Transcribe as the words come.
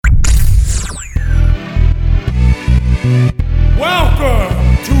Welcome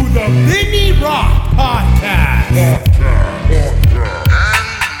to the Vinny Rock Podcast.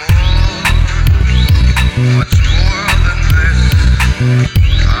 Much more than this,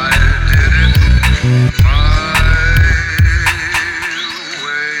 I did it my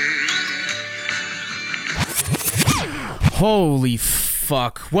way. Holy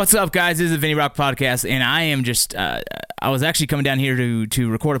fuck. What's up, guys? This is the Vinny Rock Podcast, and I am just, I was actually coming down here to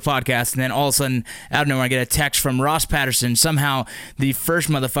record a podcast, and then all of a sudden, out of nowhere, I get a text from Ross Patterson, somehow the first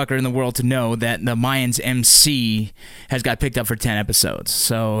motherfucker in the world to know that the Mayans MC has got picked up for 10 episodes.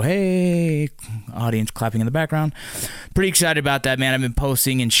 So, hey, audience clapping in the background. Pretty excited about that, man. I've been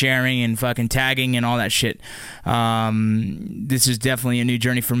posting and sharing and fucking tagging and all that shit. This is definitely a new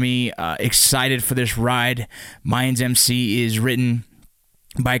journey for me. Excited for this ride. Mayans MC is written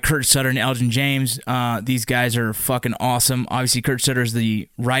by Kurt Sutter and Elgin James. These guys are fucking awesome. Obviously, Kurt Sutter is the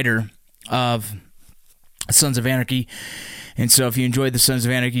writer of Sons of Anarchy. And so if you enjoyed the Sons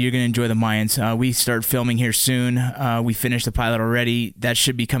of Anarchy, you're going to enjoy the Mayans. We start filming here soon. We finished the pilot already. That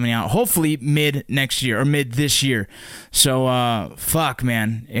should be coming out hopefully mid next year or mid this year. So, fuck,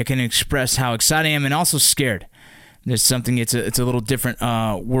 man. I can express how excited I am and also scared. There's something, it's a little different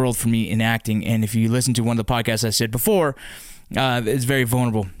world for me in acting. And if you listen to one of the podcasts I said before, it's very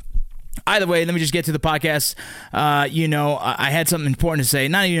vulnerable. Either way, let me just get to the podcast. I had something important to say.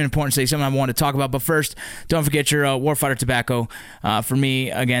 Not even important to say, something I wanted to talk about. But first, don't forget your Warfighter tobacco. For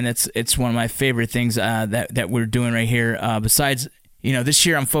me, again, it's one of my favorite things that we're doing right here. Besides, this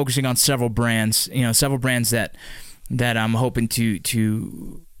year I'm focusing on several brands. Several brands that I'm hoping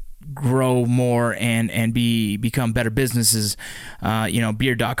to grow more and become better businesses.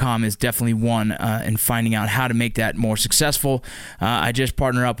 Beer.com is definitely one in finding out how to make that more successful. I just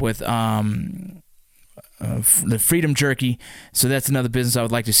partner up with the Freedom Jerky, so that's another business I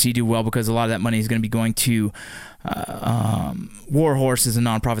would like to see do well, because a lot of that money is going to be going to Warhorse is a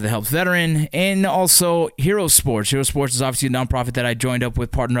nonprofit that helps veteran, and also Hero Sports. Hero Sports is obviously a nonprofit that I joined up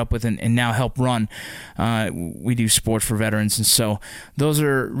with, partnered up with, and now help run. We do sports for veterans, and so those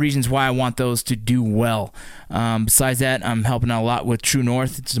are reasons why I want those to do well. Besides that, I'm helping out a lot with True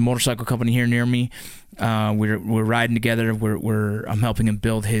North. It's a motorcycle company here near me. We're riding together. I'm helping him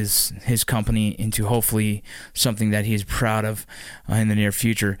build his company into hopefully something that he's proud of in the near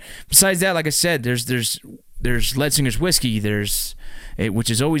future. Besides that, like I said, there's Ledsinger's Whiskey, which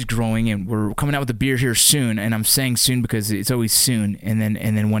is always growing, and we're coming out with a beer here soon. And I'm saying soon because it's always soon, and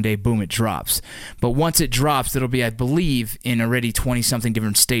then one day, boom, it drops. But once it drops, it'll be, I believe, in already 20-something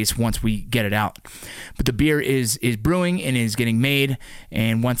different states once we get it out. But the beer is brewing and is getting made,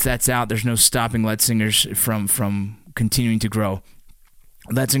 and once that's out, there's no stopping Ledsinger's from continuing to grow.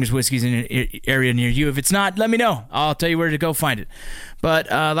 Ledsinger's Whiskey's in an area near you. If it's not, let me know. I'll tell you where to go find it. But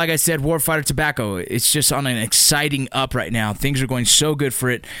like I said, Warfighter Tobacco, it's just on an exciting up right now. Things are going so good for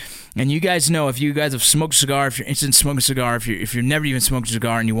it. And you guys know, if you guys have smoked a cigar, if you're interested in smoking a cigar, if you're never even smoked a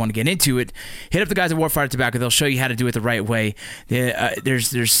cigar and you want to get into it, hit up the guys at Warfighter Tobacco. They'll show you how to do it the right way.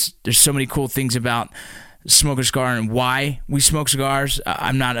 There's so many cool things about smoke a cigar and why we smoke cigars.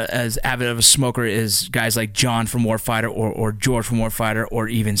 I'm not as avid of a smoker as guys like John from Warfighter or George from Warfighter or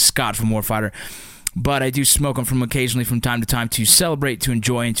even Scott from Warfighter, but I do smoke them from time to time to celebrate, to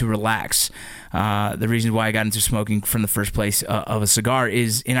enjoy, and to relax. The reason why I got into smoking from the first place of a cigar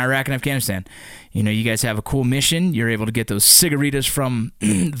is in Iraq and Afghanistan. You guys have a cool mission. You're able to get those cigaritas from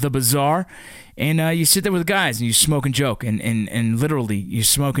the bazaar, and you sit there with the guys and you smoke and joke, and literally you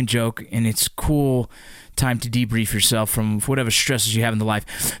smoke and joke, and it's cool time to debrief yourself from whatever stresses you have in the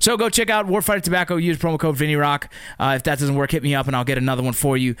life. So go check out Warfighter Tobacco. Use promo code VinnyRock. If that doesn't work, hit me up and I'll get another one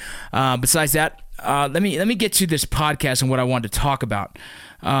for you. Besides that, let me get to this podcast and what I wanted to talk about.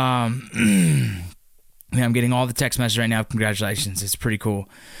 I'm getting all the text messages right now. Congratulations. It's pretty cool.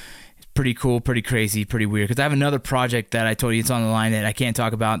 Pretty cool, pretty crazy, pretty weird. Because I have another project that I told you it's on the line that I can't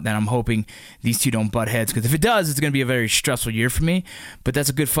talk about, that I'm hoping these two don't butt heads. Because if it does, it's going to be a very stressful year for me. But that's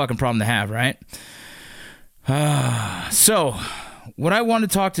a good fucking problem to have, right? So, what I wanted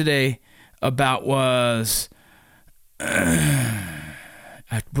to talk today about was...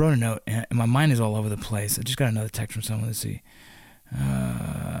 I wrote a note, and my mind is all over the place. I just got another text from someone. Let's see.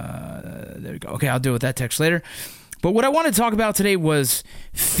 There we go. Okay, I'll deal with that text later. But what I wanted to talk about today was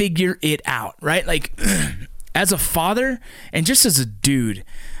figure it out, right? Like, as a father and just as a dude,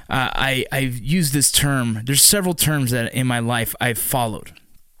 I've used this term. There's several terms that in my life I've followed.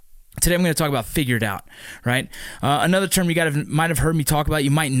 Today I'm going to talk about figure it out, right? Another term you might have heard me talk about,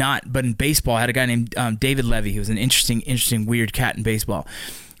 you might not, but in baseball I had a guy named David Levy. He was an interesting, weird cat in baseball.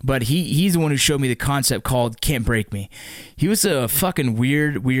 But he's the one who showed me the concept called Can't Break Me. He was a fucking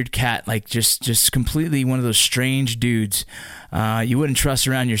weird cat, like just completely one of those strange dudes. You wouldn't trust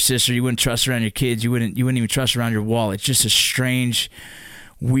around your sister, you wouldn't trust around your kids, you wouldn't even trust around your wallet. Just a strange,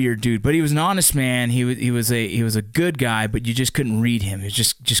 weird dude. But he was an honest man. He was a good guy, but you just couldn't read him. It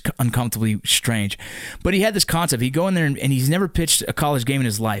was just uncomfortably strange. But he had this concept. He'd go in there and he's never pitched a college game in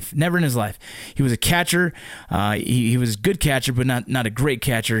his life. Never in his life. He was a catcher. He was a good catcher, but not a great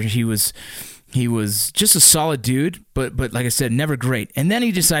catcher. He was just a solid dude, but like I said, never great. And then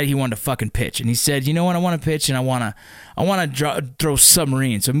he decided he wanted to fucking pitch, and he said, "You know what? I want to pitch, and I want to throw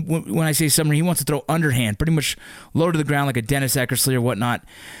submarine." So when I say submarine, he wants to throw underhand, pretty much low to the ground like a Dennis Eckersley or whatnot.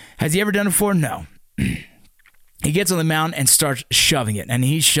 Has he ever done it before? No. He gets on the mound and starts shoving it, and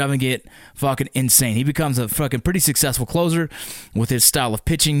he's shoving it fucking insane. He becomes a fucking pretty successful closer with his style of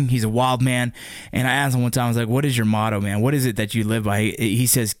pitching. He's a wild man. And I asked him one time, I was like, "What is your motto, man? What is it that you live by?" He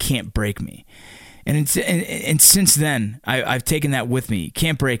says, "Can't break me." And since then, I've taken that with me.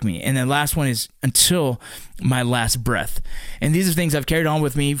 Can't break me. And the last one is until my last breath. And these are things I've carried on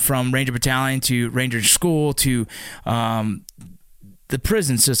with me from Ranger Battalion to Ranger School to the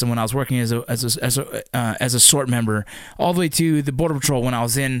prison system when I was working as a SORT member, all the way to the Border Patrol when I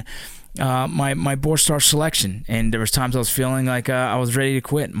was in my 4-star selection. And there was times I was feeling like I was ready to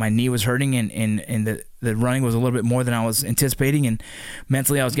quit. My knee was hurting, and the running was a little bit more than I was anticipating, and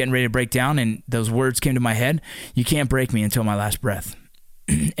mentally I was getting ready to break down, and those words came to my head: "You can't break me until my last breath."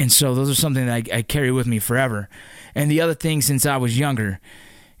 And so those are something that I carry with me forever. And the other thing since I was younger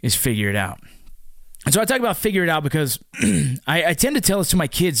is figure it out. And so I talk about figure it out because I tend to tell this to my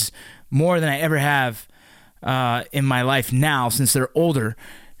kids more than I ever have in my life now, since they're older.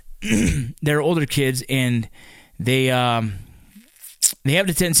 They're older kids, and they have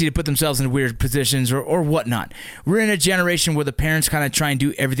the tendency to put themselves in weird positions or whatnot. We're in a generation where the parents kind of try and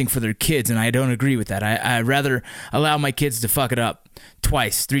do everything for their kids, and I don't agree with that. I'd rather allow my kids to fuck it up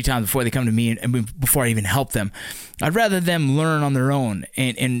twice, 3 times before they come to me and before I even help them. I'd rather them learn on their own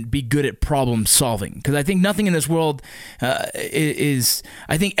and be good at problem solving, because I think nothing in this world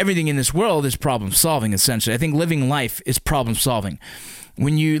I think everything in this world is problem solving, essentially. I think living life is problem solving.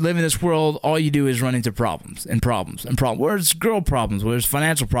 When you live in this world, all you do is run into problems and problems and problems. Where's girl problems? Where's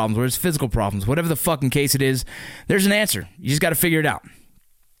financial problems? Where's physical problems? Whatever the fucking case it is, there's an answer. You just got to figure it out.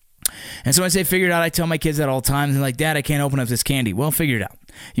 And so when I say figure it out, I tell my kids that all the time. They're like, "Dad, I can't open up this candy." Well, figure it out.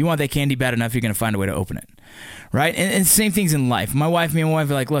 You want that candy bad enough, you're going to find a way to open it. Right? And same things in life. Me and my wife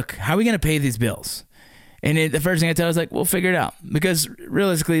are like, "Look, how are we going to pay these bills?" And the first thing I tell her is like, "We'll figure it out." Because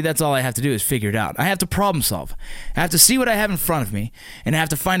realistically, that's all I have to do is figure it out. I have to problem solve. I have to see what I have in front of me, and I have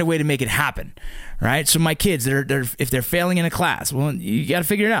to find a way to make it happen. Right? So my kids, if they're failing in a class, well, you got to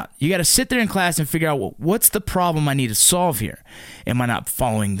figure it out. You got to sit there in class and figure out, well, what's the problem I need to solve here? Am I not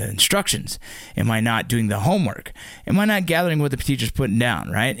following the instructions? Am I not doing the homework? Am I not gathering what the teacher's putting down?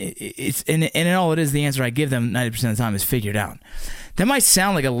 Right? And all it is, the answer I give them 90% of the time is figure it out. That might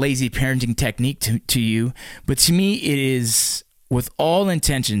sound like a lazy parenting technique to you, but to me it is with all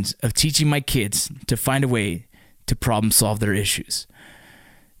intentions of teaching my kids to find a way to problem solve their issues.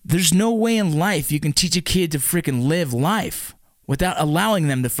 There's no way in life you can teach a kid to freaking live life without allowing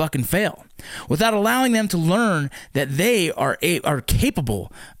them to fucking fail, without allowing them to learn that they are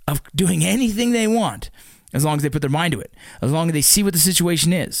capable of doing anything they want, as long as they put their mind to it, as long as they see what the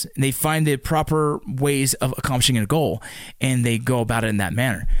situation is, and they find the proper ways of accomplishing a goal, and they go about it in that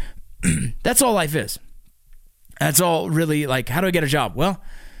manner. That's all life is. That's all really, like, how do I get a job? Well,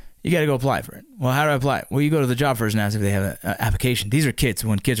 you got to go apply for it. Well, how do I apply? Well, you go to the job first and ask if they have an application. These are kids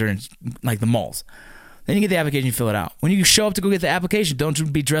when kids are in, like, the malls. Then you get the application, you fill it out. When you show up to go get the application,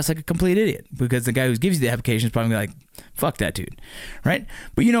 don't be dressed like a complete idiot, because the guy who gives you the application is probably like, "Fuck that dude," right?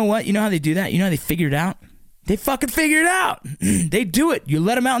 But you know what? You know how they do that? You know how they figure it out? They fucking figure it out. They do it. You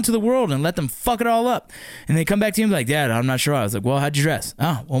let them out into the world and let them fuck it all up. And they come back to you and be like, "Dad, I'm not sure." I was like, "Well, how'd you dress?"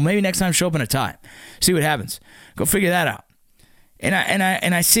 "Oh, well, maybe next time show up in a tie. See what happens. Go figure that out." And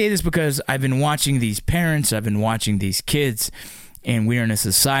I say this because I've been watching these parents, I've been watching these kids, and we're in a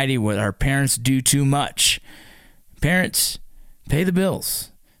society where our parents do too much. Parents, pay the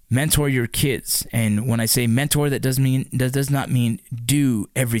bills. Mentor your kids. And when I say mentor, that does not mean do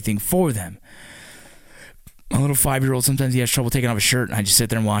everything for them. My little 5-year-old, sometimes he has trouble taking off his shirt, and I just sit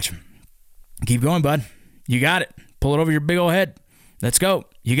there and watch him. "Keep going, bud. You got it. Pull it over your big old head. Let's go.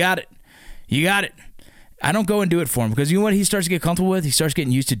 You got it. You got it." I don't go and do it for him, because you know what he starts to get comfortable with? He starts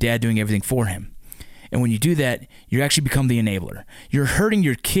getting used to dad doing everything for him. And when you do that, you actually become the enabler. You're hurting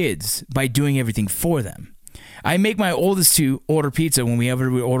your kids by doing everything for them. I make my oldest two order pizza when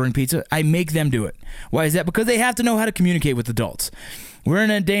we're ordering pizza. I make them do it. Why is that? Because they have to know how to communicate with adults. We're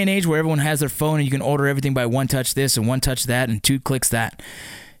in a day and age where everyone has their phone and you can order everything by one touch this and one touch that and 2 clicks that.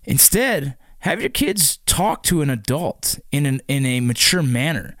 Instead, have your kids talk to an adult in a mature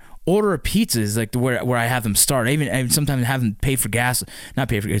manner. Order a pizza is like where I have them start. I even sometimes have them pay for gas. Not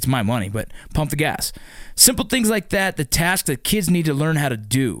pay for it's my money, but pump the gas. Simple things like that, the tasks that kids need to learn how to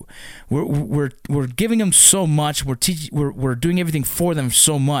do. We're giving them so much. We're doing everything for them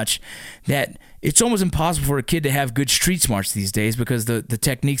so much that it's almost impossible for a kid to have good street smarts these days because the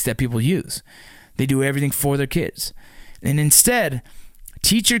techniques that people use. They do everything for their kids. And instead,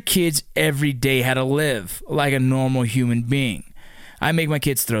 teach your kids every day how to live like a normal human being. I make my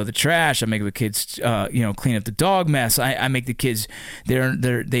kids throw the trash. I make the kids, clean up the dog mess. I make the kids,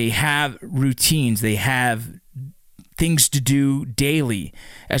 they have routines. They have things to do daily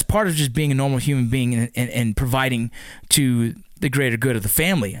as part of just being a normal human being and providing to the greater good of the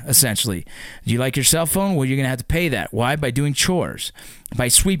family, essentially. Do you like your cell phone? Well, you're going to have to pay that. Why? By doing chores, by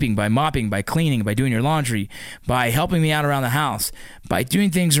sweeping, by mopping, by cleaning, by doing your laundry, by helping me out around the house. By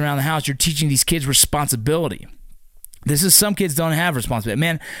doing things around the house, you're teaching these kids responsibility. Some kids don't have responsibility.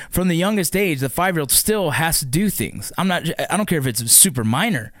 Man, from the youngest age, the 5-year-old still has to do things. I don't care if it's super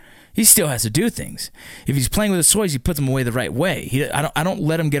minor. He still has to do things. If he's playing with his toys, he puts them away the right way. I don't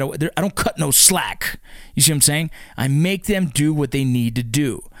let him get away. I don't cut no slack. You see what I'm saying? I make them do what they need to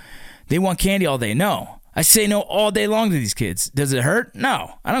do. They want candy all day. No. I say no all day long to these kids. Does it hurt?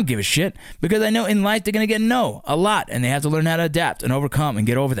 No. I don't give a shit because I know in life they're going to get no a lot, and they have to learn how to adapt and overcome and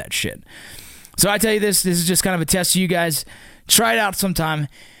get over that shit. So I tell you this is just kind of a test to you guys. Try it out sometime.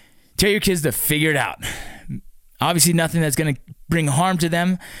 Tell your kids to figure it out. Obviously nothing that's going to bring harm to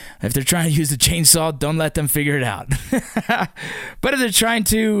them. If they're trying to use the chainsaw, don't let them figure it out. But if they're trying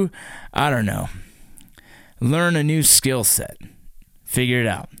to, I don't know, learn a new skill set, figure it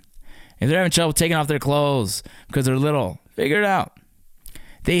out. If they're having trouble taking off their clothes because they're little, figure it out.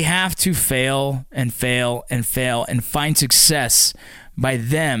 They have to fail and fail and fail and find success by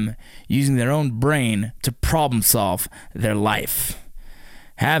them using their own brain to problem solve their life.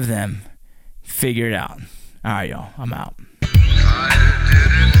 Have them figure it out. All right, y'all. I'm out.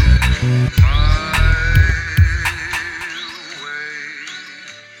 I did it.